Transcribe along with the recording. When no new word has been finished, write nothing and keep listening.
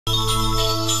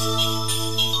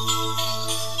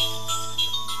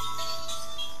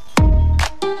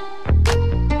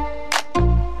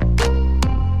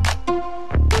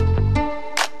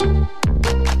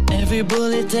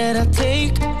I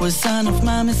take was sign of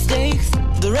my mistakes.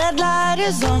 The red light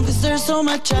is on, cause there's so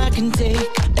much I can take.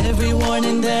 Every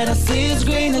warning that I see is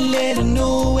green and lit a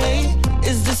new way.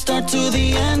 Is the start to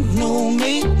the end, new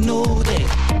me, new day.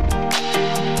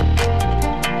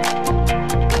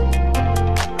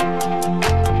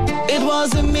 It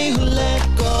wasn't me who let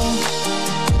go.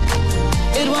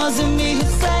 It wasn't me who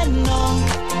said no.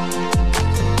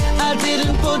 I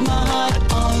didn't put my heart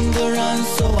on the run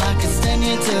so I could stand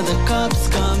here till the cops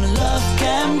come. Love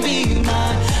can be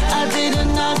mine. I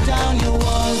didn't knock down your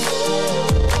walls.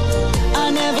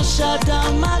 I never shut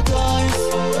down my doors.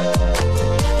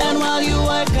 And while you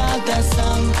work out that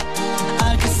song,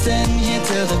 I could stand here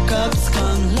till the cops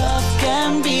come. Love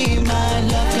can be mine.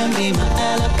 Love can be my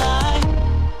alibi.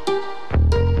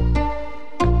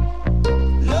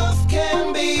 Love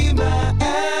can be my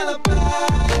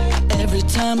alibi. Every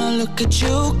time I look at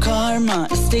you, karma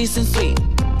is tasting sweet.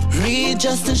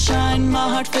 Readjust and shine, my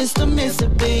heart feels to miss a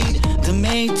beat. The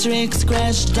matrix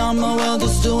crashed down, my world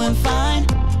is doing fine.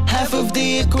 Half of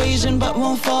the equation but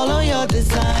won't follow your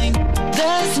design.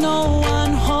 There's no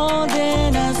one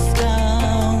holding us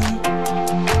down.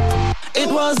 It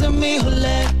wasn't me who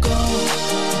let go.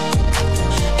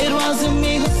 It wasn't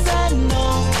me who said no.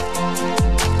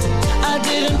 I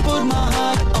didn't put my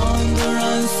heart on the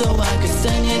run so I could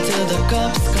stand here till the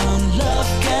cops come. Love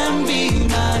can be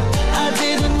mine. I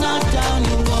didn't knock down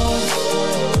your walls.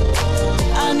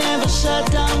 I never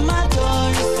shut down my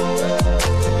doors.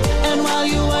 And while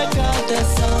you work out that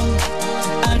song,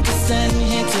 I can stand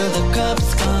here till the cops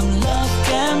come. Love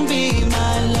can be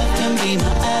my, love can be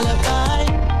my alibi.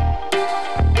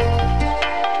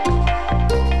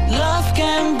 Love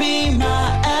can be my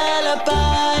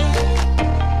alibi.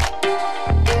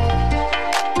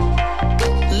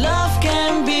 Love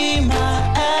can be my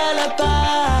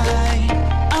alibi.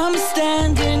 I'm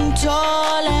standing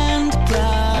tall and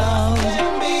proud. Love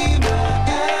can be my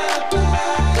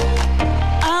alibi.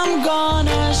 I'm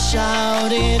gonna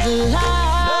shout it loud.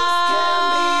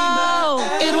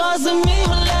 It wasn't me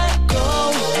who let go.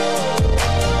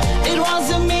 It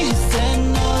wasn't me who said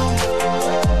no.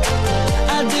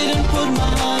 I didn't put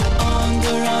my heart on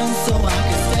the run so I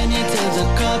could stand here till the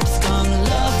cops come.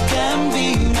 Love can be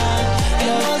mine.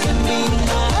 It wasn't me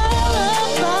my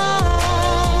alibi.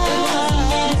 It wasn't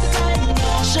me who said no.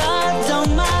 Shut down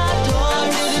my door.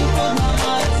 Didn't put my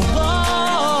heart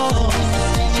on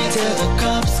till the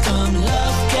cops come.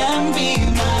 Love can be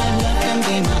mine. Love can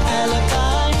be my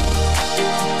alibi.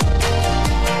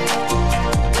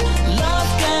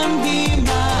 Love can be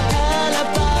my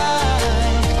alibi.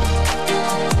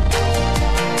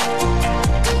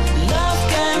 Love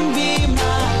can be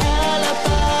my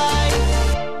alibi.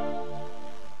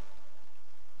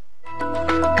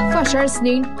 F'għaxar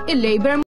snin il-Labor